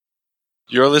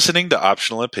You're listening to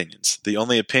Optional Opinions, the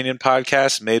only opinion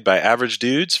podcast made by average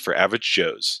dudes for average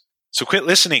Joes. So quit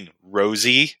listening,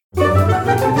 Rosie.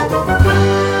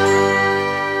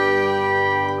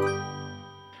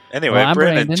 Anyway, Well, I'm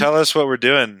Brandon, tell us what we're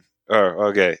doing. Oh,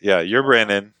 okay. Yeah, you're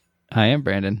Brandon. I am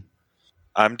Brandon.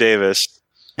 I'm Davis.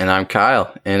 And I'm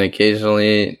Kyle. And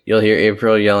occasionally you'll hear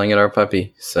April yelling at our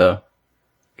puppy. So,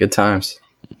 good times.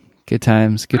 Good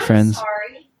times, good friends.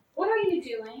 Sorry. What are you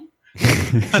doing?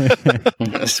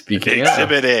 Speaking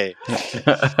Exhibit A. Don't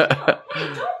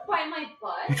bite my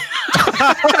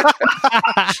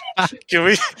butt.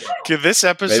 Can this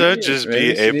episode Maybe- just maybe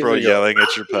be she April needs to go. yelling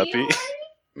at your puppy?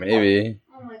 Maybe.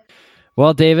 Oh my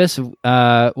Well, Davis,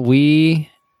 we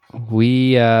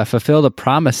fulfilled a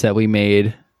promise that we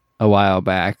made a while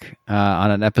back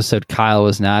on an episode Kyle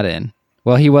was not in.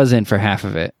 Well, he was in for half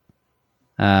of it.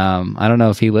 I don't know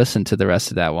if he listened to the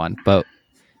rest of that one, but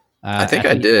I think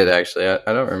I did, actually. I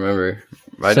don't remember.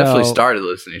 I definitely started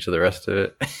listening to the rest of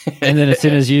it. And then as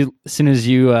soon as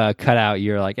you cut out,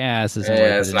 you're like, this isn't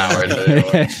worth it. It's not worth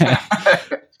it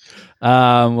anymore.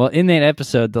 Well, in that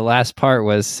episode, the last part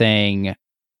was saying,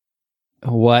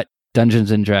 what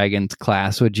Dungeons and Dragons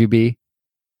class would you be?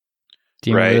 Do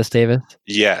you remember this, Davis?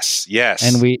 Yes.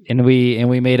 And we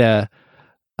made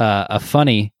a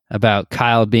funny about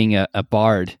Kyle being a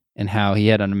bard and how he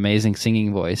had an amazing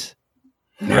singing voice.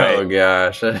 Right. Oh,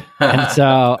 gosh. And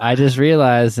so I just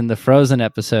realized in the Frozen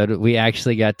episode, we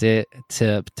actually got to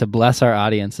bless our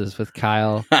audiences with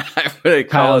Kyle. I would have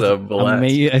called it a bless.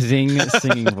 Amazing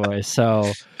singing voice.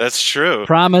 So That's true.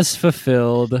 promise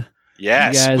fulfilled.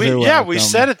 Yes. You guys are We welcome.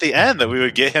 said at the end that we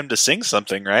would get him to sing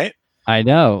something, right? I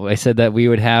know. I said that we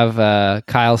would have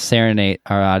Kyle serenade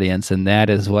our audience, and that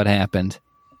is what happened.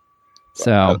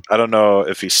 So I don't know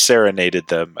if he serenaded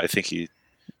them. I think he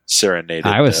serenaded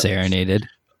I was them. serenaded.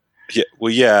 Yeah,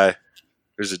 well, yeah.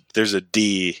 There's a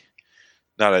D,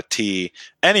 not a T.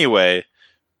 Anyway.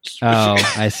 Oh,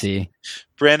 I see.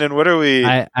 Brandon, what are we?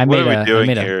 I what made are we a- I doing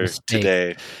made a here mistake.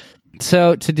 today?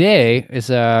 So today is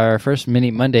our first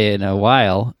mini Monday in a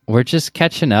while. We're just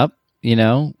catching up,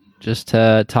 just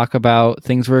to talk about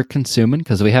things we're consuming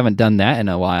because we haven't done that in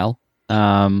a while.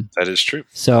 That is true.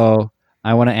 So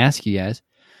I want to ask you guys,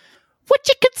 what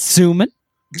you consuming?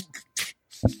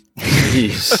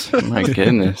 Jeez. My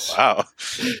goodness. Wow.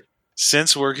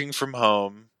 Since working from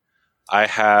home, I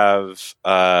have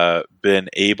been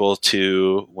able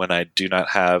to, when I do not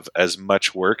have as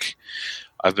much work,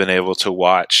 I've been able to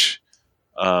watch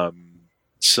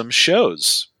some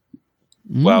shows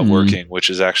while working, which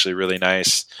is actually really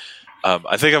nice.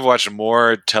 I think I've watched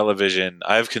more television.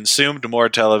 I've consumed more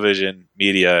television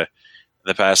media in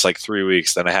the past 3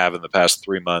 weeks than I have in the past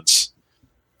 3 months,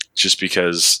 just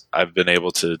because I've been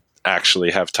able to actually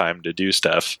have time to do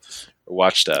stuff or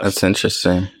watch stuff. That's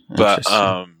interesting. But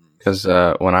because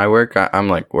when I work, I'm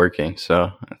working,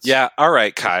 so it's yeah, all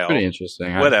right, Kyle. pretty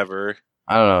interesting. Whatever.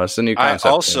 I don't know. It's a new I concept.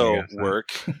 also to me, I work.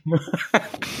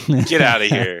 Get out of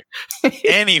here.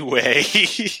 Anyway,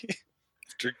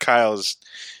 after Kyle's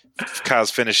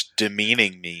finished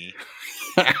demeaning me.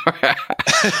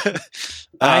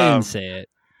 I didn't say it.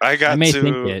 I got I may to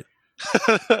think it.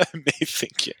 I may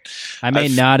think it. I may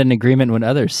nod in agreement when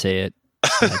others say it.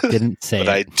 I didn't say But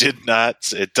it. I did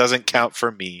not. It doesn't count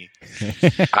for me.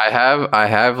 I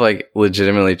have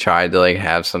legitimately tried to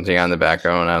have something on the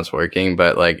background when I was working,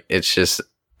 but it's just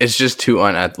too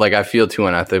I feel too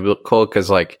unethical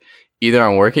because either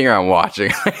I'm working or I'm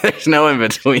watching. There's no in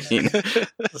between.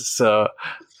 So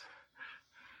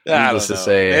I don't needless to know.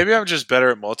 say, Maybe I'm just better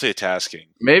at multitasking.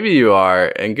 maybe you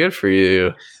are, and good for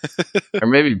you, or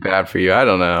maybe bad for you. I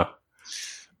don't know.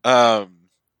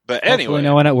 But Hopefully anyway,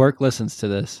 no one at work listens to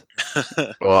this.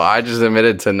 Well, I just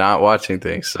admitted to not watching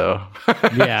things, so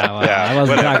Yeah, well, Yeah, I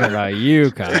wasn't whatever. talking about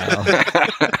you, Kyle.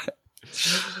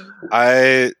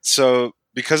 So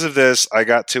because of this, I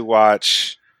got to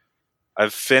watch.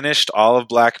 I've finished all of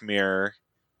Black Mirror.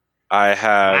 I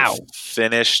have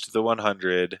finished the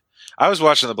 100. I was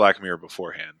watching the Black Mirror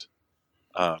beforehand,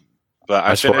 but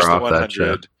I swore finished the off that show.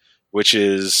 100, which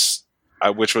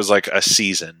was a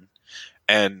season.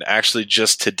 And actually,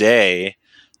 just today,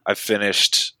 I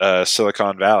finished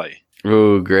Silicon Valley.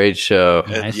 Ooh, great show!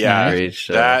 And Nice, yeah, nice. Great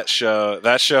show.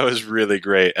 that show is really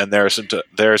great, and there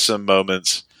are some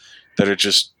moments that are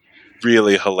just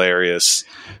really hilarious.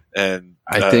 And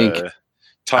I think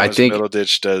Thomas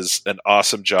Middleditch does an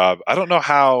awesome job. I don't know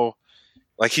how,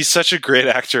 he's such a great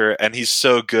actor, and he's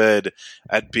so good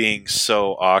at being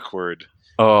so awkward.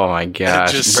 Oh my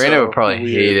gosh, just Brandon so would probably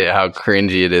weird. hate it how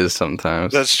cringy it is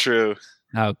sometimes. That's true.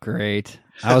 Oh, great.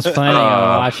 I was planning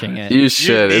on watching it. You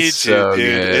should. need It's to, so dude.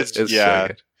 good. It's- It's yeah. so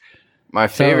good. My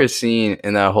favorite scene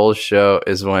in that whole show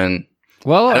is when.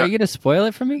 Well, I are don't- you gonna spoil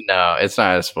it for me? No, it's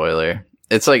not a spoiler.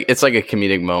 It's like a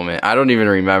comedic moment. I don't even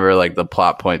remember like the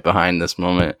plot point behind this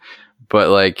moment, but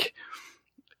like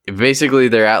basically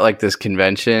they're at like this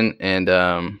convention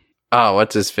and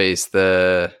what's his face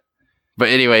but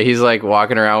anyway, he's like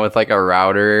walking around with like a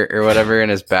router or whatever in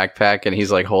his backpack, and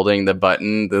he's like holding the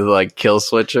button, the like kill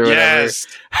switch or whatever. Yes.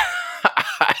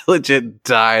 I legit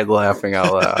died laughing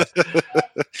out loud.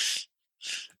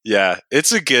 Yeah,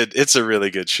 it's a really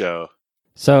good show.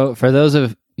 So, for those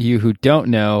of you who don't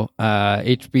know,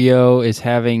 HBO is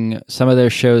having some of their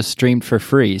shows streamed for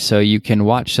free, so you can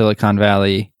watch Silicon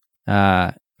Valley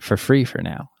for free for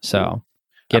now. So,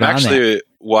 get I'm on actually that.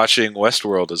 watching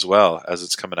Westworld as well as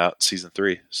it's coming out in season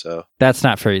 3. So That's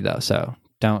not free though, so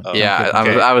don't. Oh, Yeah,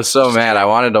 okay. I was so mad. I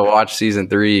wanted to watch season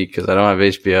 3 because I don't have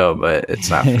HBO, but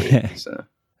it's not free. So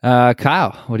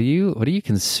Kyle, what are you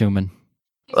consuming?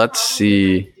 let's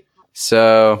see.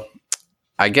 So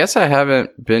I guess I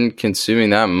haven't been consuming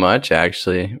that much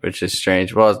actually, which is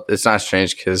strange. Well, it's not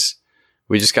strange because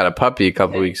we just got a puppy a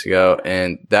couple weeks ago,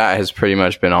 and that has pretty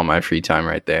much been all my free time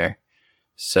right there.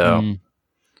 So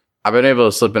I've been able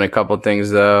to slip in a couple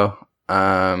things though.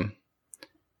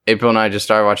 April and I just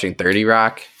started watching 30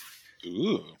 Rock.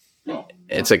 ooh.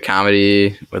 It's a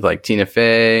comedy with like Tina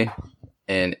Fey,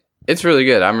 and it's really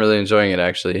good. I'm really enjoying it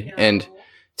actually. And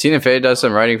Tina Fey does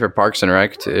some writing for Parks and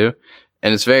Rec too,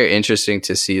 and it's very interesting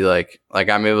to see like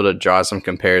I'm able to draw some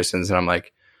comparisons, and I'm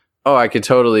like, oh, I could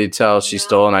totally tell she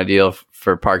stole an idea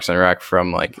for Parks and Rec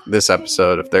from like this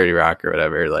episode of 30 Rock or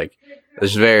whatever. Like,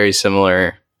 there's very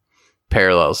similar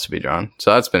parallels to be drawn,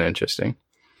 so that's been interesting.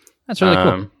 That's really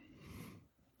cool.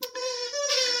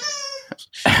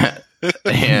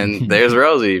 And there's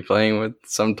Rosie playing with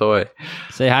some toy.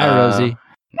 Say hi, Rosie.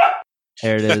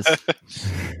 There it is.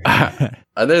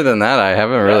 Other than that, I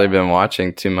haven't really been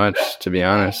watching too much, to be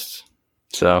honest.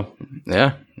 So,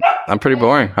 yeah, I'm pretty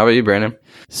boring. How about you, Brandon?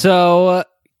 So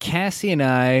Cassie and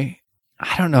I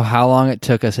don't know how long it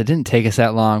took us. It didn't take us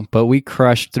that long, but we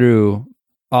crushed through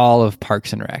all of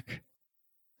Parks and Rec,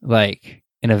 like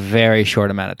in a very short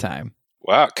amount of time.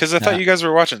 Wow, because I thought you guys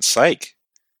were watching Psych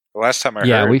the last time I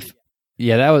Yeah, heard.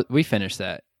 we finished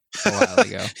that a while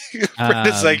ago.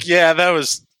 It's like, yeah, that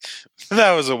was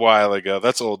a while ago.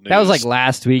 That's old news. That was like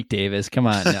last week, Davis. Come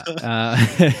on.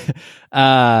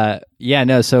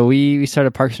 No. So we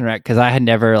started Parks and Rec because I had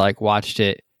never like watched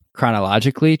it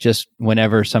chronologically. Just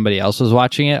whenever somebody else was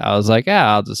watching it, I was like,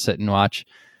 I'll just sit and watch.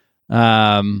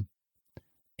 And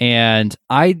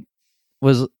I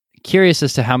was curious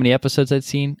as to how many episodes I'd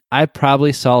seen. I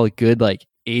probably saw a good like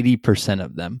 80%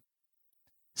 of them.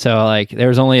 So like there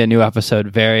was only a new episode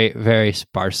very, very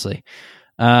sparsely.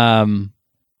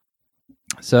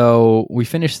 So we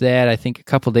finished that, I think, a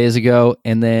couple days ago.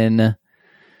 And then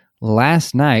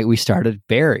last night we started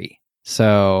Barry.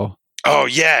 So oh,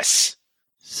 yes.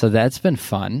 So that's been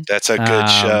fun. That's a good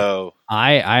show.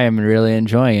 I am really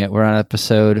enjoying it. We're on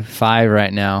episode 5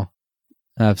 right now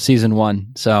of season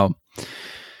 1. So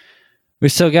we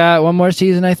still got one more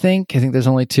season, I think. I think there's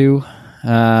only 2.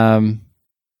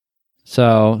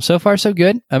 So far so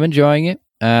good. I'm enjoying it.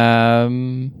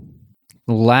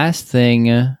 Last thing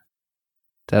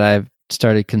that I've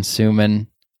started consuming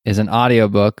is an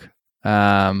audiobook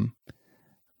by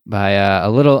a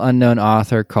little unknown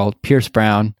author called Pierce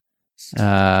Brown.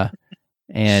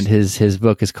 And his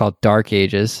book is called Dark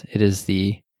Ages. It is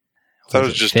I thought it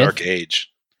was just 5th? Dark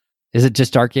Age. Is it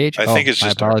just Dark Age? I think it's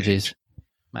just Dark Age.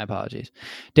 My apologies.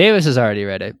 Davis has already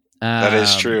read it. That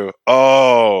is true.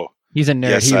 Oh, He's a nerd.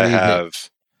 yes, He I reads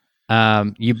have.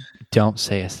 it. You don't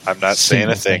say a I'm not saying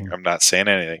a single thing. I'm not saying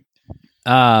anything.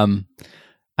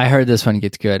 I heard this one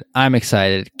gets good. I'm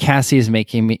excited. Cassie is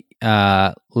making me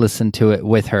listen to it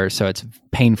with her, so it's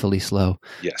painfully slow.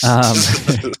 Yes.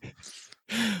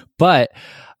 But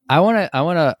I want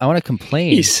to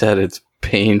complain. He said it's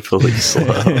painfully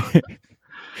slow.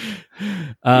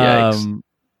 Yikes.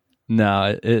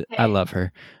 No, I love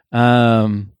her.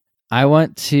 I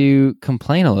want to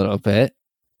complain a little bit.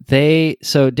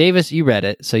 So Davis, you read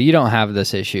it, so you don't have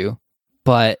this issue,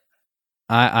 but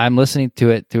I'm listening to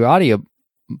it through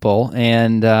Audible,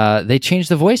 and they changed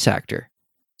the voice actor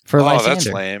for Lysander. Oh, that's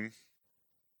lame.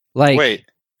 Like, wait.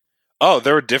 Oh,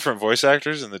 there were different voice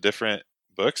actors in the different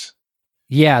books?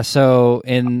 Yeah, so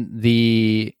in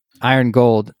the Iron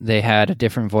Gold, they had a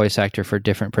different voice actor for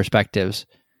different perspectives,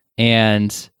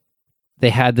 and they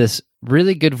had this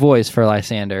really good voice for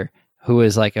Lysander, who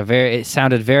was like it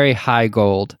sounded very high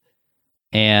gold,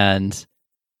 and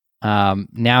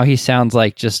now he sounds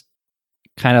like just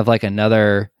kind of like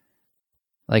another,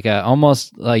 like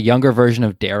almost a younger version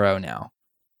of Darrow now.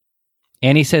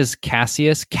 And he says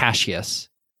Cassius.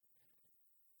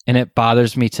 And it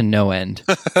bothers me to no end.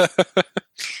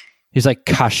 He's like,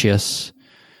 Cassius.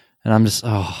 And I'm just,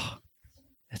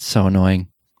 it's so annoying.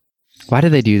 Why do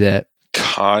they do that?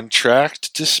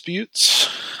 Contract disputes,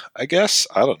 I guess.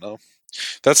 I don't know.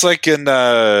 That's like in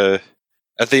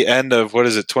at the end of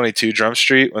 22 Drum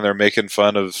Street, when they're making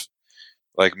fun of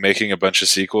like making a bunch of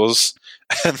sequels,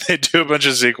 and they do a bunch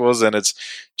of sequels, and it's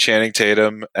Channing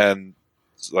Tatum and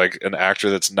like an actor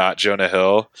that's not Jonah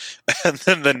Hill, and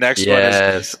then the next one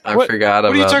is I forgot about.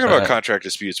 What are you talking that. about? Contract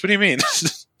disputes? What do you mean?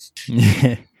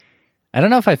 I don't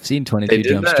know if I've seen 22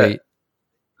 Jump Street.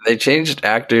 They changed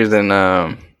actors in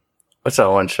what's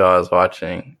that one show I was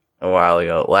watching a while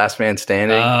ago? Last Man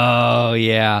Standing. Oh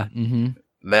yeah.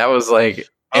 Mm-hmm. That was like,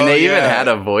 and they even had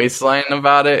a voice line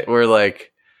about it where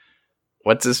like,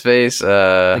 what's his face?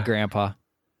 The grandpa.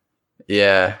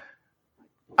 Yeah.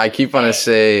 I keep wanting to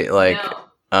say like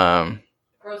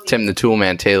Tim the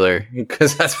Toolman Taylor,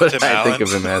 because that's what Tim I Allen? think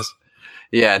of him as.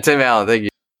 Yeah, Tim Allen, thank you.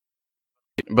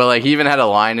 But like he even had a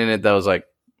line in it that was like,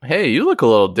 hey, you look a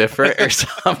little different or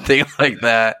something like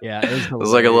that. Yeah, it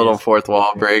was like a little fourth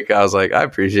wall break. I was like, I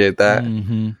appreciate that.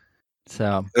 Mm-hmm.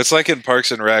 So It's like in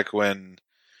Parks and Rec when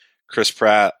Chris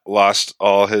Pratt lost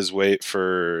all his weight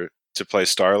to play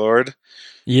Star-Lord.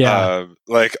 yeah,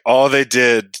 Like all they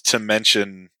did to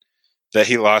mention that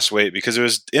he lost weight, because it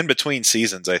was in between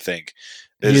seasons, I think,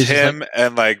 He is was just him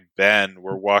and like Ben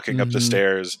were walking up the Mhm.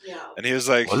 stairs, Yeah. and he was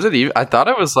like, Was it even? I thought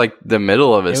it was like the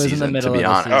middle of a It was in the season, middle to be of the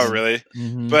honest. season. "Oh, really?"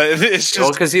 Mhm. But it's Well,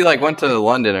 just because he like went to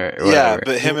London or whatever. yeah.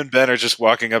 But him and Ben are just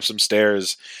walking up some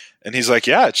stairs, and he's like,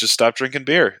 "Yeah, just stop drinking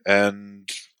beer,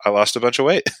 and I lost a bunch of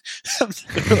weight."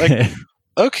 They're like,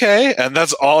 okay, and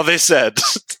that's all they said.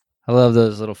 I love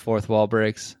those little fourth wall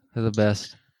breaks. They're the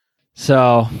best.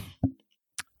 So,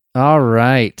 all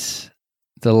right.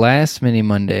 The last Mini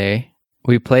Monday,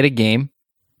 we played a game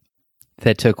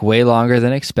that took way longer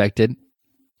than expected.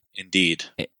 Indeed.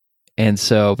 And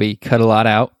so we cut a lot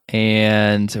out,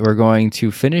 and we're going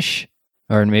to finish,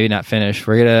 or maybe not finish.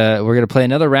 We're gonna play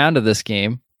another round of this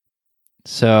game.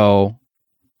 So,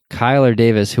 Kyle or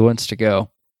Davis, who wants to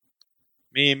go?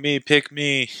 Me, pick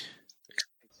me.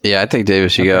 Yeah, I think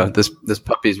Davis should Okay. go. This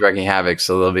puppy's wrecking havoc,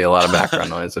 so there'll be a lot of background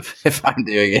noise if I'm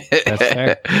doing it. That's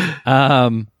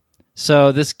fair.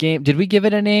 So this game, did we give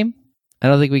it a name? I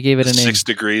don't think we gave it a name. 6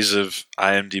 degrees of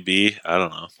IMDb. I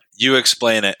don't know. You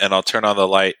explain it, and I'll turn on the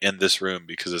light in this room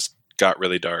because it's got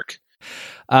really dark.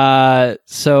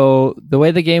 So the way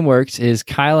the game works is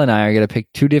Kyle and I are going to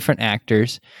pick two different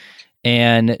actors,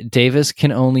 and Davis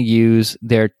can only use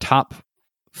their top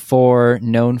 4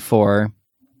 known for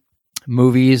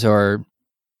movies or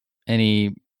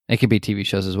any. It could be TV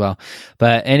shows as well,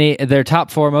 but their top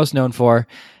 4 most known for,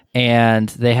 and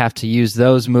they have to use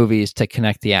those movies to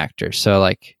connect the actors. So,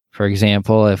 like for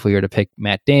example, if we were to pick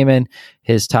Matt Damon,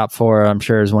 his top 4, I'm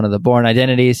sure, is one of the Bourne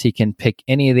Identities. He can pick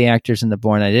any of the actors in the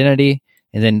Bourne Identity,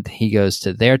 and then he goes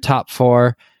to their top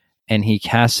 4, and he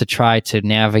has to try to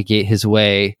navigate his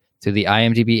way through the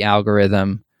IMDb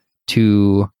algorithm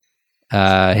to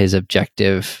his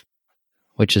objective,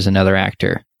 which is another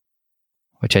actor,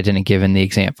 which I didn't give in the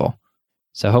example.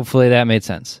 So hopefully that made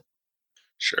sense.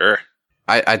 Sure.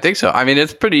 I think so. I mean,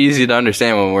 it's pretty easy to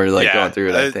understand when we're like going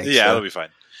through it. I think. Yeah, so. it'll be fine.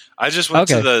 I just went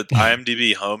Okay. to the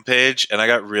IMDb homepage, and I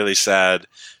got really sad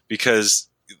because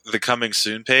the coming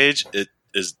soon page, it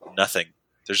is nothing.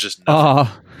 There's just nothing.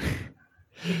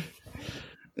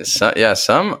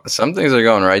 Some things are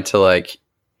going right to like,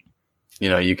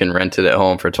 you can rent it at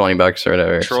home for $20 or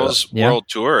whatever. Trolls yeah. World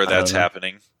Tour, that's know.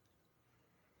 happening.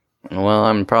 Well,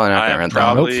 I'm probably not going to I'm rent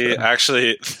probably Nope.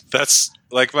 actually that's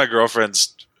like my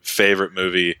girlfriend's favorite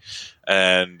movie,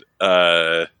 and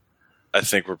I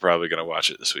think we're probably going to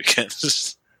watch it this weekend.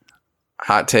 that.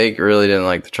 Hot take, really didn't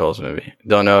like the Trolls movie.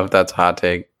 Don't know if that's a hot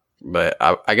take, but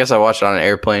I guess I watched it on an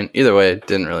airplane. Either way,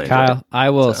 didn't really enjoy Kyle, it. I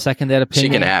will So, second that She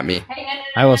opinion. can at me.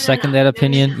 I will second that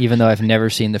opinion, even though I've never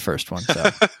seen the first one. So,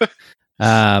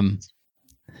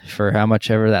 for how much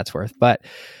ever that's worth. But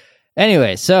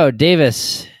anyway, so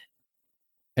Davis,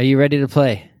 are you ready to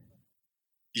play?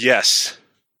 Yes.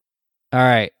 All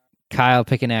right, Kyle,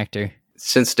 pick an actor.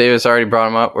 Since Davis already brought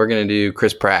him up, we're going to do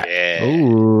Chris Pratt. Yeah.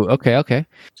 Ooh, okay.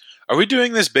 Are we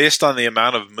doing this based on the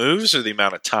amount of moves or the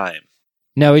amount of time?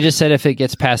 No, we just said if it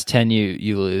gets past 10,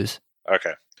 you lose.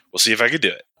 Okay. We'll see if I can do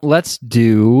it. Let's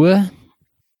do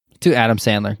Adam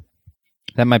Sandler.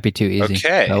 That might be too easy.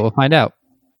 Okay. So we'll find out.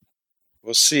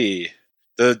 We'll see.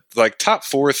 The top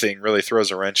 4 thing really throws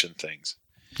a wrench in things.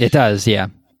 It does, yeah.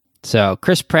 So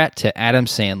Chris Pratt to Adam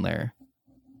Sandler.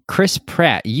 Chris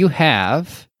Pratt, you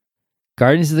have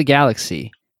Guardians of the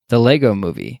Galaxy, the Lego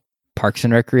Movie, Parks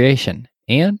and Recreation,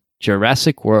 and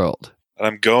Jurassic World. And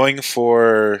I'm going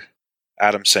for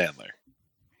Adam Sandler.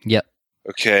 Yep.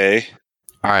 Okay.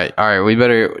 All right. We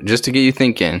better, just to get you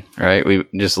thinking, right? We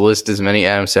just list as many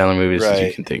Adam Sandler movies as you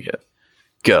Right. can think of.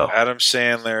 Go. Adam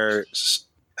Sandler,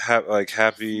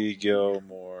 Happy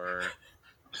Gilmore.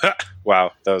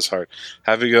 Wow, that was hard.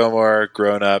 Happy Gilmore,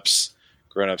 Grown Ups,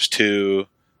 Grown Ups 2,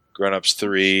 Grown Ups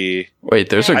 3. Wait,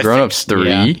 there's a I Grown think- Ups 3?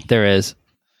 Yeah, there is.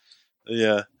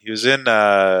 Yeah, he was in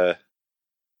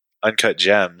Uncut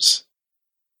Gems.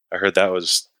 I heard that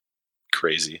was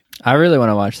crazy. I really want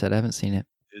to watch that. I haven't seen it.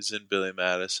 He was in Billy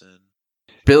Madison.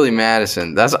 Billy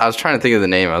Madison. I was trying to think of the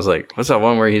name. I was like, what's that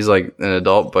one where he's like an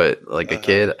adult but like a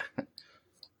kid?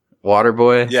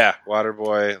 Waterboy? Yeah,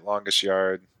 Waterboy, Longest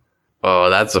Yard. Oh,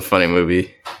 that's a funny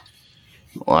movie.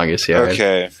 Longest Yard.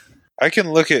 Okay, I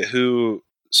can look at who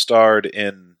starred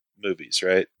in movies,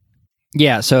 right?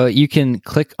 Yeah, so you can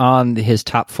click on his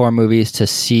top 4 movies to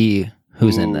see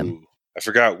who's in them. Ooh, I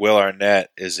forgot Will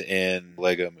Arnett is in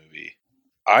Lego Movie.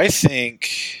 I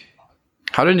think.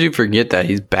 How did you forget that?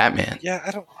 He's Batman. Yeah,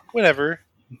 I don't. Whatever.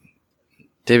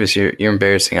 Davis, you're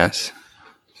embarrassing us.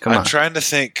 Come I'm on. trying to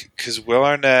think because Will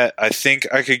Arnett. I think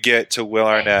I could get to Will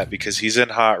Arnett because he's in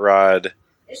Hot Rod.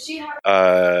 Is she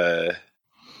hard?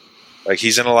 Like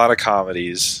he's in a lot of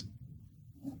comedies.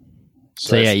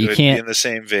 So, yeah, you it would can't- be in the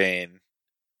same vein.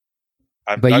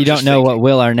 But you don't know what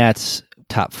Will Arnett's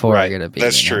top 4 right, are going to be.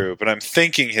 That's you know? true. But I'm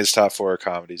thinking his top 4 are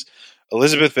comedies.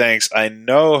 Elizabeth Banks. I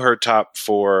know her top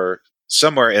 4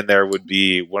 somewhere in there would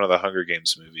be one of the Hunger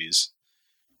Games movies.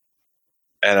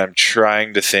 And I'm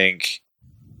trying to think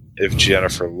if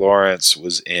Jennifer Lawrence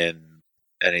was in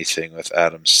anything with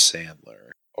Adam Sandler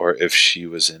or if she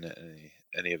was in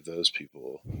any of those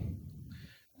people.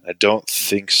 I don't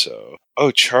think so.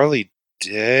 Oh, Charlie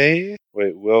Day?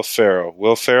 Wait, Will Ferrell.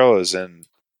 Will Ferrell is in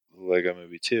Lego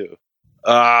Movie 2.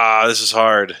 This is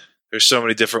hard. There's so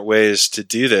many different ways to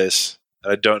do this.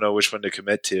 I don't know which one to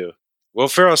commit to. Will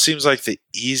Ferrell seems like the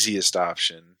easiest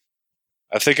option.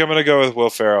 I think I'm going to go with Will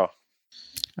Ferrell.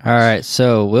 All right,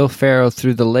 so Will Ferrell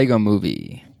through the Lego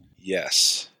Movie.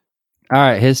 Yes. All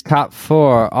right, his top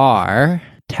 4 are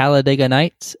Talladega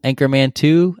Nights, Anchorman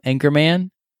 2, Anchorman,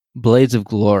 Blades of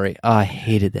Glory. Oh, I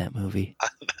hated that movie.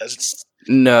 That's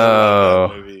I No. love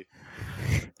that movie.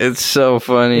 It's so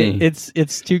funny. It's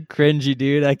too cringy,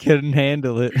 dude. I couldn't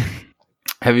handle it.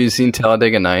 Have you seen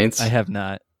Talladega Nights? I have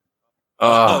not.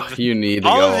 Oh, you need to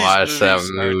all go of these watch that movies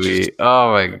are movie. just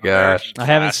Oh my gosh. I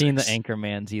haven't seen the Classics.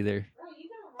 Anchormans either.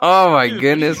 Oh my Dude, what are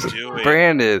goodness, you doing?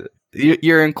 Brandon.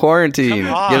 You're in quarantine.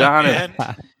 Come on, Get on man.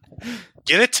 it.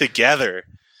 Get it together.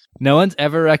 No one's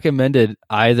ever recommended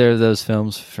either of those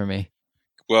films for me.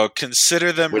 Well,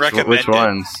 consider them recommended. Which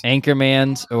ones?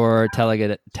 Anchorman's or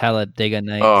Talladega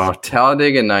Nights. Oh,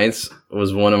 Talladega Nights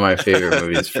was one of my favorite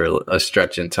movies for a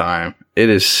stretch in time. It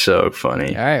is so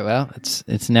funny. All right, well,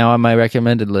 it's now on my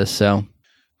recommended list. So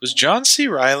Was John C.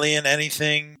 Riley in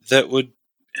anything that would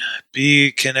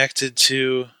be connected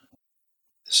to?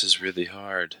 This is really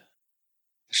hard.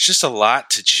 There's just a lot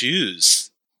to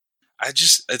choose.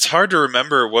 It's hard to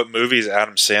remember what movies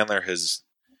Adam Sandler has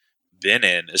been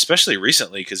in, especially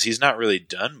recently, because he's not really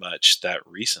done much that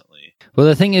recently. well,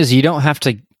 the thing is, you don't have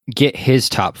to get his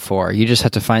top 4. You just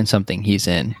have to find something he's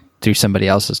in through somebody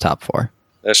else's top 4.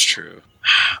 That's true.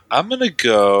 I'm going to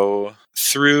go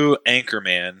through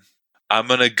Anchorman. I'm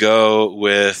going to go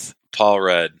with Paul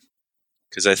Rudd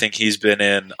because I think he's been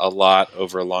in a lot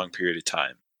over a long period of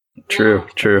time. True.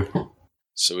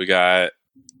 So we got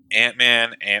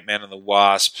Ant-Man, Ant-Man and the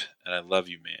Wasp, and I Love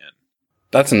You, Man.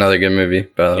 That's another good movie,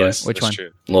 by the Yes, Which that's one? true.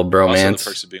 way. Little Also, The bromance.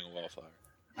 Perks of Being a Wallflower.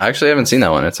 I actually haven't seen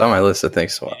that one. It's on my list of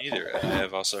things to watch. Me neither. I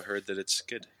have also heard that it's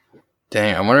good.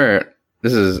 Dang, I wonder.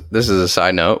 This is a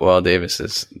side note. While Davis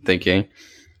is thinking,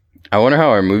 I wonder how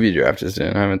our movie draft is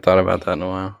doing. I haven't thought about that in a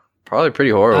while. Probably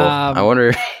pretty horrible. I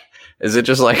wonder, is it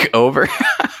just like over?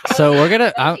 So we're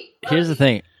gonna. Here's the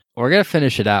thing: we're gonna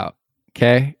finish it out.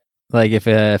 Okay, like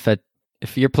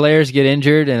if your players get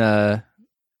injured in a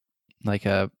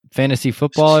fantasy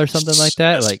football or something like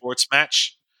that, A like sports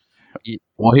match.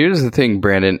 Well, here's the thing,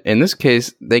 Brandon. In this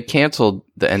case, they canceled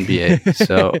the NBA.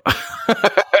 So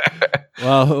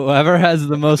well, whoever has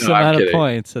the most No, I'm amount of kidding.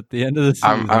 points at the end of the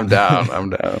season, I'm down. I'm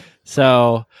down.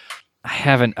 So I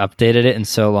haven't updated it in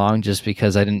so long just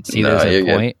because I didn't see No, there's a you're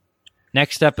good. point.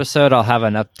 Next episode, I'll have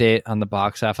an update on the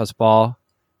box office ball,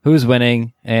 who's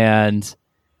winning, and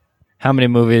how many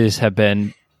movies have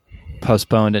been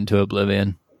postponed into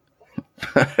oblivion.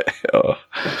 Oh,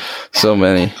 so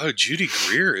many. Oh, Judy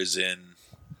Greer is in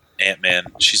Ant-Man.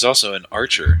 She's also in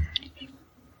Archer,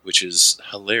 which is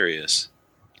hilarious.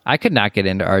 I could not get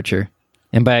into Archer.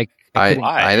 And by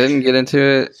I didn't get into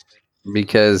it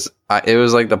because it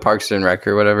was like the Parks and Rec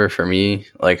or whatever for me.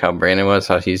 Like how Brandon was,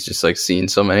 how he's just like seen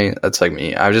so many. That's like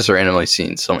me. I've just randomly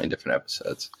seen so many different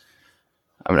episodes.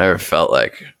 I've never felt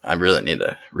like I really need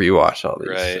to rewatch all these.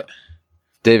 Right. So.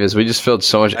 Davis, we just filled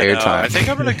so much I know. airtime. I think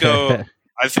I'm gonna go.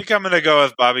 I think I'm gonna go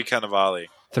with Bobby Cannavale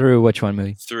Through which one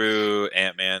movie? through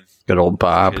Ant-Man. Good old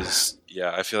Bob.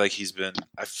 Yeah, I feel like he's been.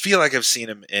 I feel like I've seen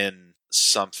him in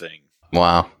something.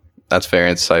 Wow, that's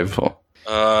very insightful.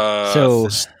 So-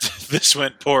 this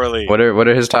went poorly. What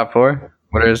are his top four?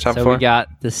 What are his top So four? we got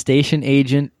the station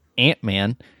agent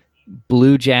Ant-Man,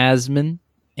 Blue Jasmine,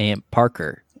 and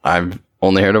Parker. I've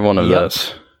only heard of one of Yep.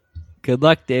 those. Good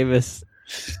luck, Davis.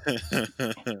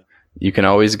 You can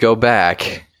always go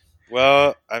back,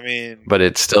 Well, I mean, but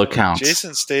it still counts.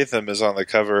 Jason Statham is on the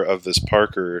cover of this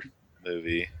Parker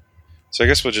movie, so I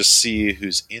guess we'll just see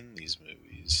who's in these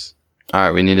movies. All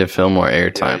right, we need to fill more Yeah,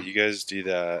 airtime. you guys do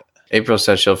that. April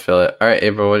says she'll fill it. All right,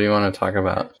 April, what do you want to talk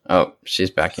about? Oh, she's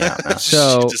backing out now.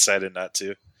 So- she decided not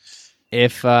to.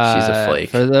 If She's a flake.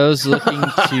 for those looking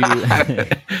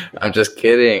to I'm just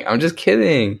kidding. I'm just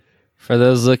kidding. for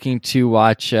those looking to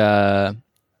watch All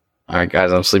right,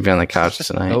 guys, I'm sleeping on the couch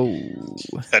tonight. oh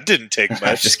That didn't take I'm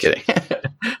much. just kidding.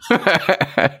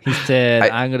 he said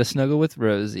I- I'm gonna snuggle with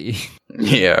Rosie.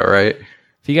 Yeah, right.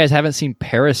 If you guys haven't seen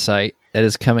Parasite, that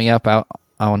is coming up out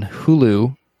on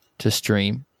Hulu to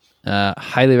stream.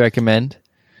 Highly recommend.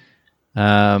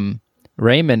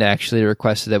 Raymond actually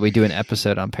requested that we do an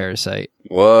episode on Parasite.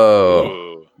 Whoa.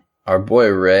 Ooh. Our boy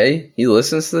Ray, he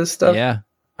listens to this stuff? Yeah,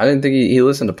 I didn't think he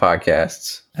listened to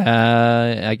podcasts.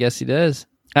 I guess he does.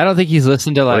 I don't think he's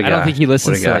listened to What like. a I don't guy. think he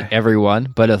listens What a to guy. like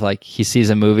everyone, but if like he sees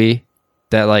a movie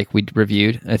that like we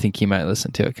reviewed, I think he might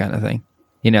listen to it, kind of thing.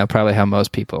 You know, probably how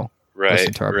most people listen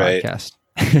Right, to our right. podcast.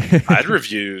 I'd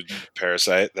review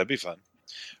Parasite. That'd be fun.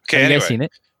 Okay, Have you anyway. guys seen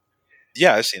it?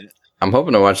 Yeah, I've seen it. I'm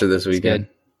hoping to watch it this weekend.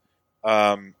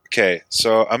 Okay,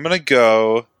 so I'm gonna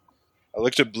go. I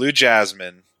looked at Blue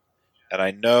Jasmine, and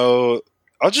I know.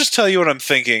 I'll just tell you what I'm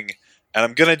thinking, and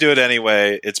I'm gonna do it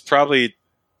anyway. It's probably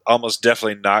almost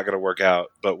definitely not gonna work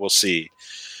out, but we'll see.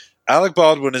 Alec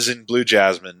Baldwin is in Blue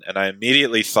Jasmine, and I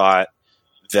immediately thought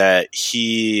that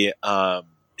he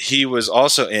was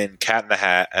also in Cat in the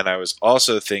Hat, and I was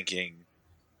also thinking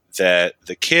that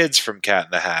the kids from Cat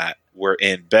in the Hat were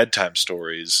in Bedtime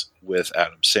Stories with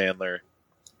Adam Sandler.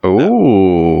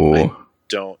 Ooh.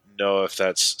 Don't know if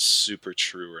that's super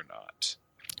true or not.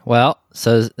 Well,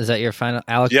 so is that your final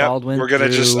Alec Yeah, Baldwin? we're gonna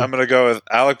through- I'm gonna go with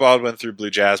Alec Baldwin through Blue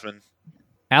Jasmine.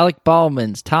 Alec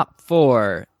Baldwin's top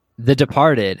 4: The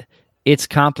Departed, It's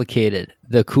Complicated,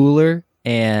 The Cooler,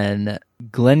 and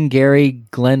Glengarry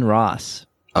Glen Ross.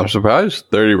 I'm surprised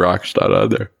 30 Rock's not on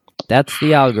there. That's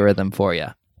the algorithm for you.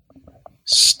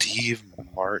 Steve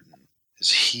Martin.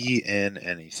 Is he in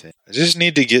anything? I just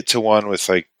need to get to one with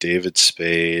like David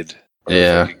Spade. Or if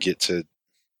Yeah. I could get to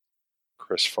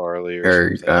Chris Farley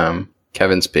Or something.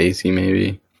 Kevin Spacey,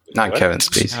 maybe. Not What? Kevin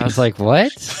Spacey. I was like,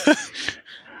 what?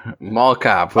 Mall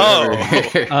Cop.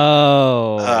 Whatever.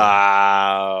 Oh,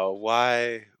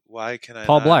 Why can I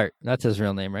Paul not? Blart. That's his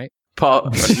real name, right?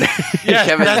 Paul. Yeah,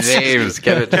 Kevin that's- James.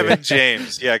 Kevin Kevin James.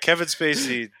 James. Yeah, Kevin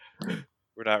Spacey.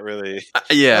 We're not really.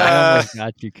 Yeah. Oh my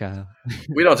God, you Kyle.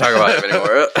 We don't talk about him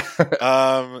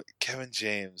anymore. Kevin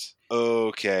James.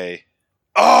 Okay.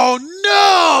 Oh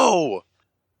no!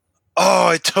 Oh,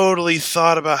 I totally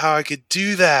thought about how I could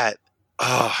do that.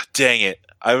 Oh, dang it!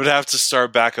 I would have to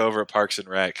start back over at Parks and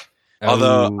Rec.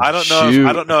 Although Oh, I don't know. shoot.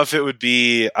 I don't know if it would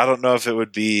be. I don't know if it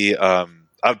would be.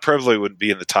 I probably wouldn't be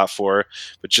in the top 4.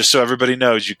 But just so everybody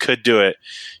knows, you could do it.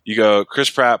 You go Chris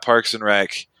Pratt, Parks and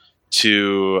Rec,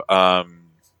 to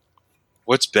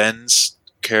what's Ben's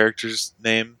character's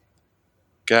name?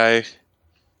 Guy,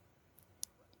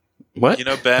 What? you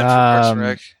know Ben from Parks and Um,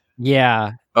 Rec.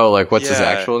 yeah. Oh, like what's his Yeah.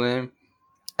 actual name?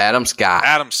 Adam Scott.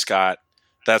 Adam Scott.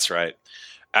 That's right.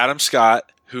 Adam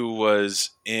Scott, who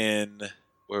was in.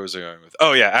 Where was I going with?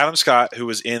 Oh yeah, Adam Scott, who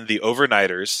was in The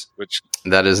Overnighters, which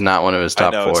That is not one of his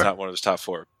top I know 4. it's not one of his top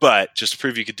 4, but just to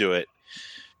prove you could do it,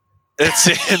 it's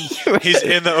in. He's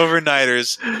in The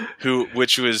Overnighters,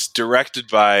 which was directed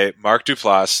by Mark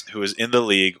Duplass, who was in The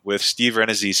League with Steve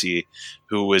Renazzisi,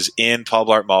 who was in Paul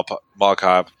Blart Mall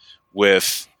Cop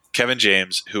with Kevin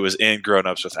James, who was in Grown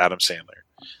Ups with Adam Sandler.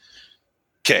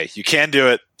 Okay, you can do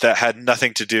it. That had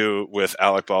nothing to do with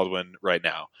Alec Baldwin right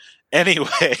now.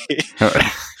 Anyway, Back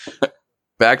to our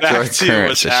back to current what's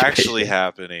situation. actually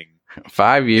happening.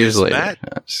 5 years Is later.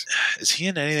 Matt- Is he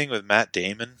in anything with Matt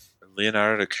Damon?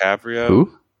 Leonardo DiCaprio?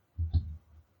 Who?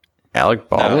 Alec No,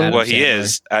 Baldwin? Adam well, he Sandler.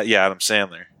 is. Yeah, Adam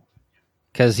Sandler.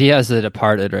 Because he has The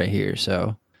Departed right here.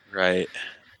 So Right.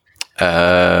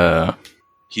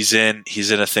 He's in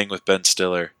a thing with Ben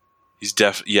Stiller. He's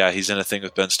in a thing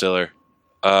with Ben Stiller.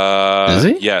 Is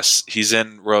he? Yes, he's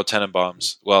in Royal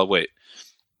Tenenbaums. Well, wait.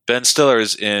 Ben Stiller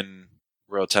is in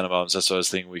Royal Tenenbaums. That's what I was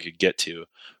thinking we could get to.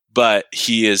 But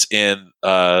he is in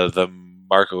the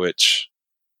Markowitz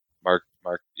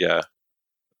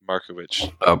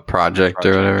Project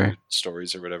or whatever.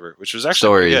 Stories or whatever, which was actually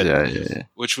Stories, good, yeah.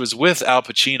 which was with Al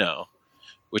Pacino,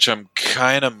 which I'm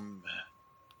kind of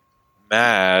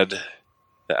mad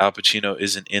that Al Pacino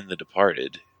isn't in The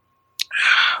Departed.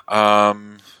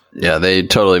 Yeah, they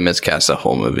totally miscast the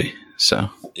whole movie. So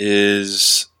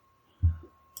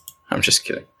I'm just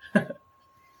kidding.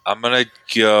 I'm gonna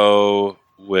go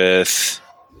with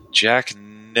Jack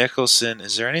Nicholson.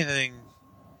 Is there anything?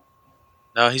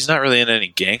 No, he's not really in any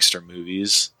gangster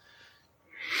movies.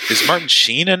 Is Martin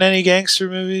Sheen in any gangster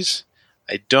movies?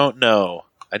 I don't know.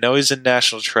 I know he's in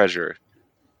National Treasure.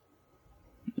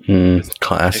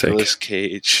 Classic. Nicolas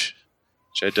Cage,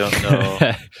 which I don't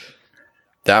know.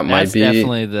 That might That's be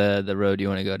definitely the road you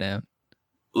want to go down.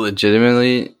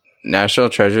 legitimately National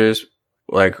Treasures,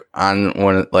 like on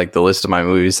one of, like the list of my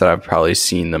movies that I've probably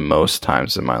seen the most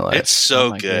times in my life. It's so Oh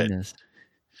my good. goodness.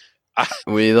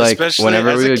 We like Especially whenever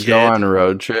as we a would kid. go on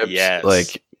road trips, Yes.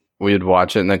 like we would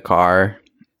watch it in the car,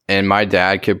 and my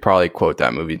dad could probably quote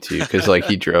that movie to you because like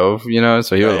he drove, you know,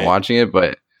 so he wasn't Right. watching it,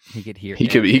 but He could hear. he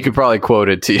could probably quote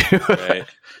it to you. Right.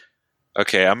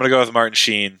 Okay, I'm gonna go with Martin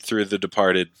Sheen through The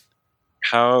Departed.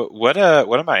 What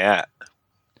am I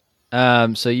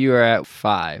at? So you are at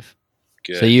 5.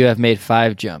 Good. So you have made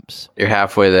 5 jumps. You're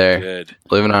halfway there, Good.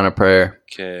 living on a prayer.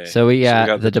 Okay. So we got,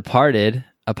 the The Departed,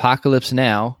 Apocalypse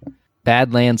Now,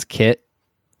 Badlands Kit,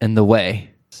 and The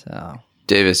Way. So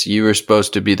Davis, you were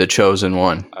supposed to be the chosen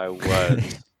one. I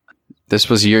was. This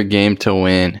was your game to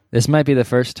win. this might be the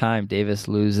first time Davis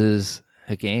loses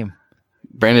a game.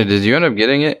 Brandon, did you end up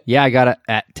getting it Yeah, I got it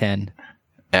at 10.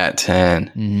 at 10?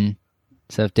 Mm-hmm.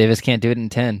 So if Davis can't do it in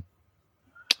 10,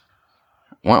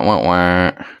 Wah, wah, wah.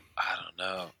 I don't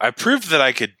know. I proved that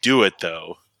I could do it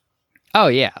though. oh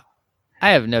yeah,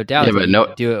 I have no doubt Yeah, that but you no-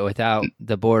 could do it without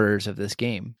the borders of this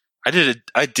game. I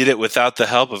did it without the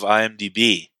help of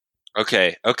IMDb.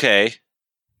 Okay.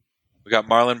 We got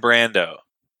Marlon Brando,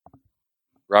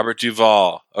 Robert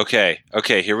Duvall. Okay.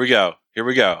 Here we go.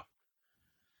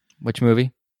 Which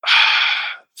movie?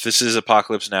 This is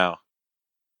Apocalypse Now.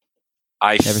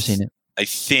 Never seen it. I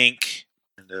think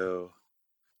Brando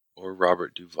or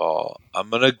Robert Duvall. I'm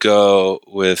gonna go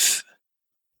with.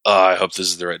 I hope this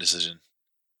is the right decision.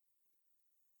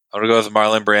 I'm gonna go with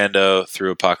Marlon Brando through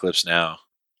Apocalypse Now.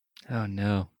 Oh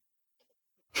no.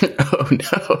 Oh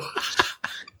no.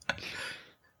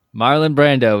 Marlon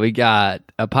Brando, we got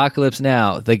Apocalypse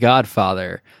Now, The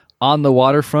Godfather, On the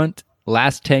Waterfront,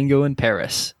 Last Tango in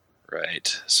Paris.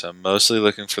 Right. So I'm mostly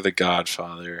looking for The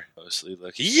Godfather.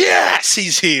 Yes,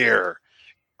 he's here.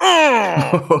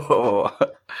 Oh!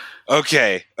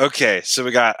 Okay. So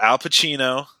we got Al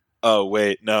Pacino. Oh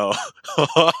wait, no.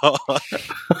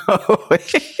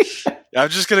 I'm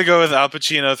just gonna go with Al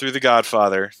Pacino through The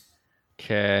Godfather.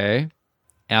 Okay.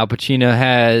 Al Pacino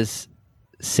has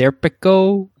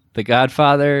Serpico, The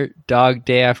Godfather, Dog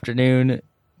Day Afternoon,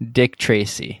 Dick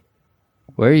Tracy.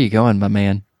 Where are you going, my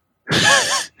man?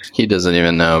 He doesn't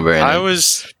even know, Brandon.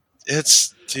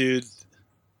 Dude.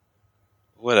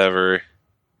 Whatever.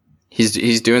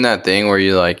 He's doing that thing where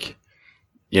you like,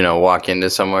 you know, walk into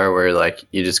somewhere where like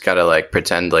you just gotta like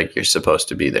pretend like you're supposed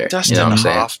to be there. Dustin you know what I'm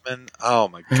saying? Hoffman. Oh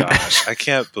my gosh. I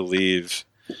can't believe.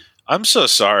 I'm so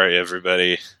sorry,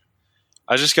 everybody.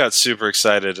 I just got super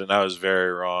excited and I was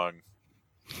very wrong.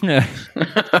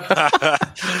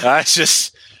 I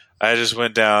just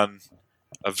went down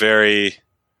a very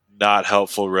not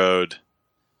helpful road.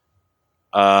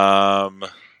 Well,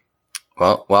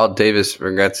 while Davis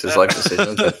regrets his life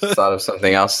decisions, I thought of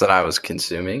something else that I was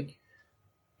consuming.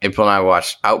 April and I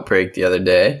watched Outbreak the other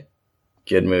day.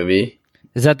 Good movie.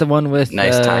 Is that the one with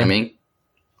Nice timing.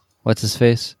 What's his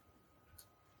face?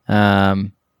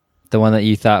 The one that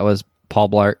you thought was Paul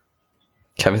Blart.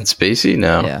 Kevin Spacey?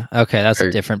 No. Yeah. Okay, that's Or-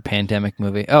 a different pandemic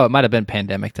movie. Oh, it might have been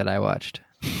Pandemic that I watched.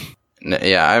 No,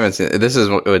 yeah, I haven't seen it. This is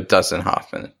with Dustin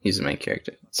Hoffman. He's the main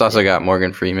character. It's also got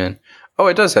Morgan Freeman. Oh,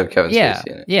 it does have Kevin Yeah. Spacey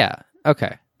in it. Yeah.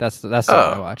 Okay. That's the one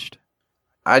I watched.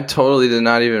 I totally did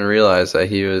not even realize that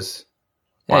he was.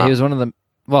 Yeah, Wow. he was one of the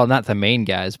not the main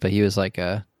guys, but he was like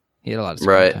he had a lot of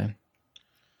screen Right. time.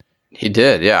 He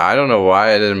did. Yeah, I don't know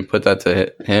why I didn't put that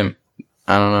to him.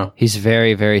 I don't know. He's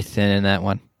very, very thin in that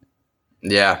one.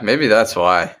 Yeah, maybe that's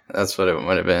why. That's what it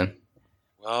might have been.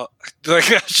 Well,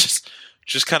 like I'm just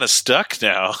kind of stuck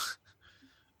now.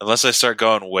 Unless I start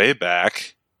going way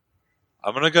back.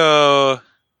 I'm gonna go.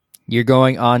 You're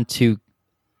going on to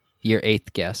your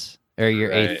eighth guess or your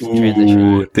Right. eighth transition.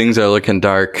 Ooh, things are looking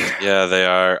dark. Yeah, they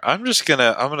are. I'm gonna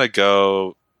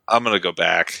go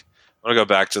back. I'm gonna go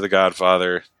back to The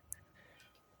Godfather.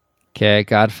 Okay,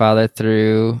 Godfather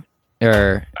through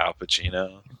Al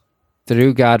Pacino.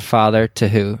 through Godfather to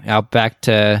who? Out back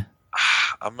to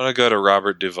I'm gonna go to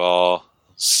Robert Duvall.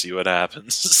 See what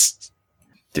happens.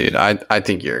 Dude, I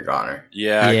think you're a goner.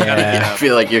 Yeah, I Yeah. kinda I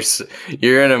feel like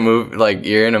you're in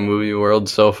a movie world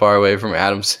so far away from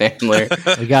Adam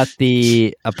Sandler. we got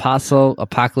the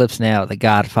Apocalypse Now, The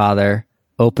Godfather,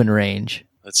 Open Range.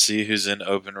 Let's see who's in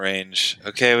Open Range.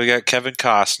 Okay, we got Kevin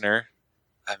Costner.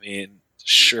 I mean,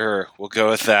 sure, we'll go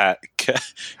with that.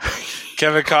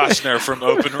 Kevin Costner from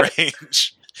Open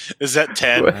Range. Is that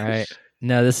 10? All right.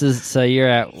 No, this is so you're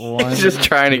at 1. He's just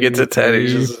trying to get to 10.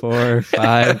 He's 3, just- 4,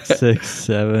 5, 6,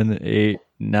 7, 8,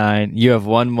 9. You have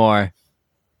one more,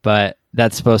 but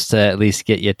that's supposed to at least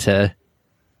get you to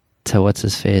what's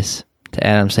his face? To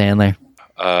Adam Sandler.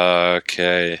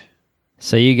 Okay.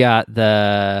 So you got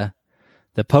the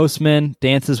Postman,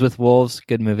 Dances with Wolves,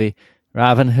 good movie.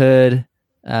 Robin Hood,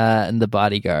 and The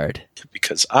Bodyguard.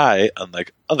 Because I,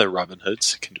 unlike other Robin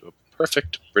Hoods, can do a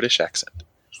perfect British accent.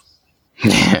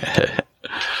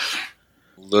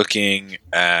 Looking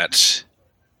at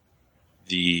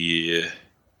the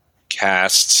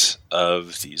casts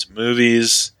of these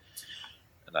movies,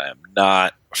 and I am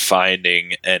not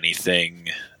finding anything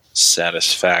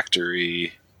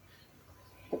satisfactory.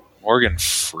 Morgan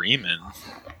Freeman.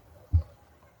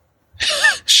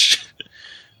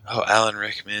 Oh, Alan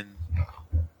Rickman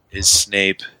is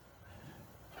Snape,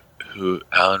 who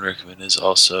Alan Rickman is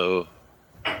also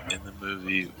in the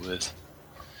movie with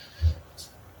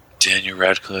Daniel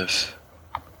Radcliffe.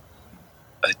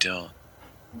 I don't.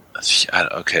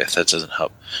 Okay, that doesn't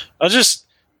help. I'll just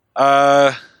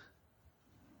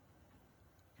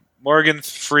Morgan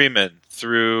Freeman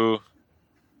through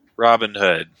Robin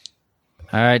Hood.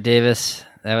 All right, Davis.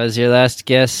 That was your last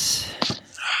guess.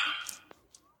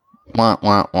 Wah,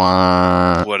 wah,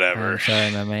 wah. Whatever. I'm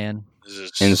sorry, my man. This is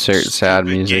just Insert a sad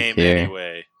stupid music game here.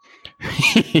 Anyway.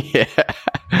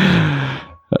 Yeah.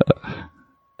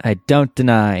 I don't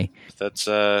deny. That's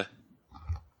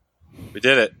we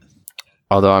did it.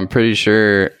 Although I'm pretty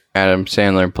sure Adam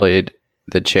Sandler played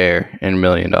the chair in $1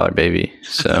 Million Baby.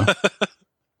 So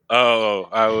Oh,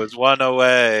 I was one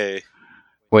away.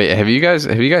 wait, have you guys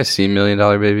seen $1 Million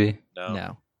Baby? No.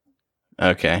 No.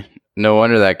 Okay. No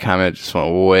wonder that comment just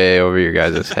went way over your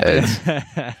guys' heads.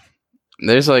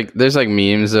 There's like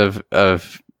memes of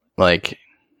like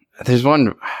there's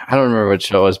one, I don't remember what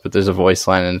show it was, but there's a voice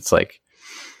line and it's like,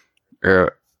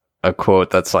 or a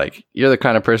quote that's like, you're the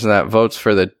kind of person that votes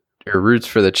for or roots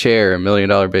for the chair, $1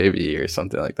 Million Baby, or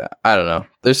something like that. I don't know.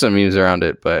 There's some memes around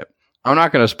it, but I'm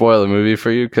not going to spoil the movie for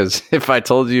you because if I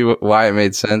told you why it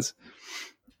made sense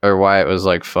or why it was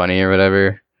like funny or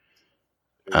whatever,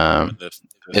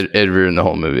 it ruined the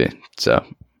whole movie. So,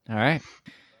 All right.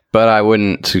 but I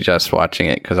wouldn't suggest watching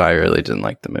it because I really didn't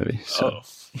like the movie. So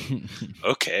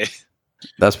Okay.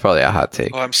 that's probably a hot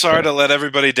take. Well, I'm sorry to let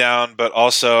everybody down, but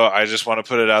also I just want to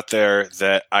put it out there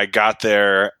that I got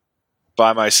there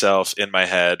by myself in my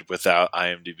head without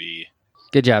IMDb.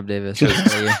 Good job, Davis.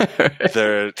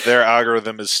 Their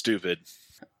algorithm is stupid.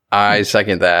 I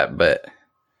second that, but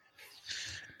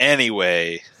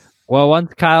Anyway, Well,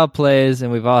 once Kyle plays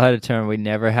and we've all had a turn, we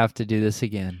never have to do this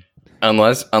again.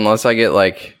 unless I get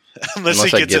like, unless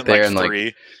Unless he I gets get in there like and, like,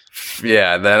 3.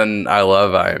 yeah, then I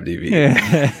love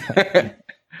IMDb.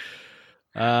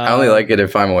 I only like it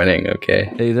if I'm winning.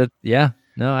 Okay. Yeah.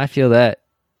 No, I feel that.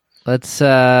 Let's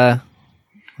end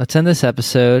this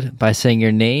episode by saying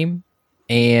your name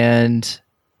and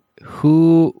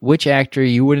which actor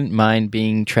you wouldn't mind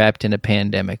being trapped in a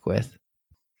pandemic with.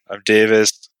 I'm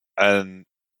Davis, and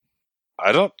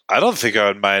I don't think I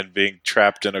would mind being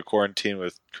trapped in a quarantine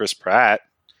with Chris Pratt.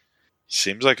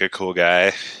 Seems like a cool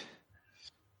guy.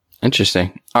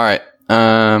 Interesting. All right.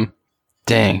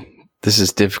 Dang, this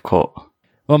is difficult.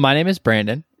 Well, my name is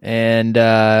Brandon, and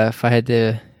if I had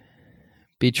to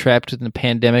be trapped in a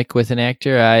pandemic with an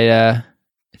actor, I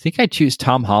think I'd choose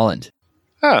Tom Holland.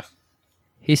 Huh.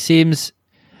 He seems,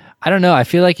 I don't know. I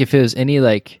feel like if it was any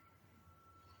like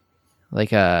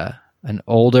an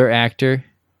older actor,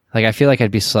 like I feel like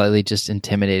I'd be slightly just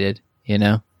intimidated, you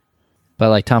know. But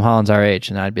like Tom Holland's our age,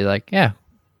 and I'd be like, yeah,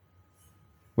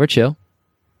 we're chill.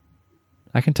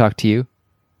 I can talk to you.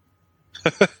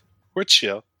 We're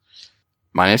chill.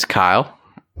 My name's Kyle,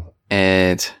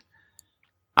 and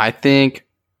I think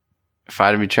if I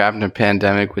had to be trapped in a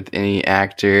pandemic with any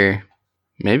actor,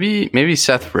 maybe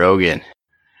Seth Rogen.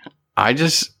 I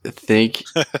just think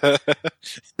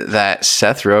that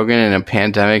Seth Rogen in a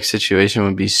pandemic situation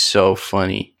would be so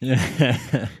funny.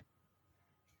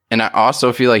 And I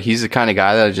also feel like he's the kind of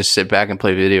guy that'll just sit back and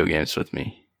play video games with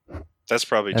me. That's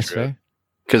probably That's true. fair.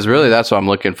 Because really, that's what I'm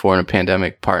looking for in a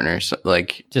pandemic partner. So,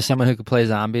 like, Just someone who could play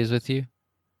zombies with you.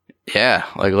 yeah,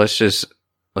 like let's just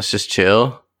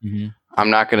chill. Mm-hmm. I'm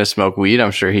not going to smoke weed.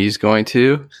 I'm sure he's going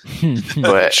to. I'm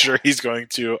But sure he's going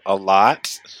to a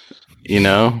lot. you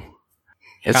know,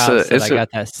 it's Kyle said it's I got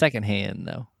that second hand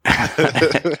though.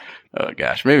 oh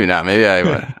gosh, maybe not. Maybe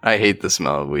I hate the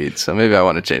smell of weed, so maybe I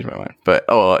want to change my mind. But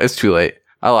oh well, it's too late.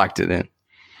 I locked it in.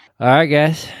 All right,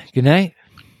 guys. Good night.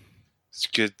 It's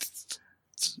good.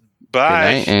 Good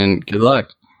Bye. night and good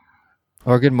luck.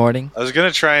 Or good morning. I was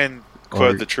gonna try and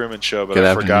quote Or the Truman Show, but good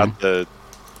I forgot the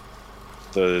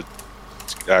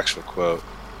actual quote.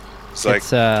 It's like,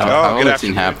 It's I've oh, only good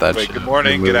seen afternoon. half that Wait, show, good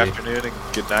morning, the good movie. afternoon, and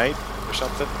good night, or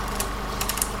something.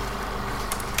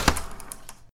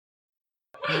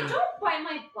 Don't bite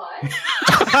my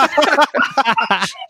butt.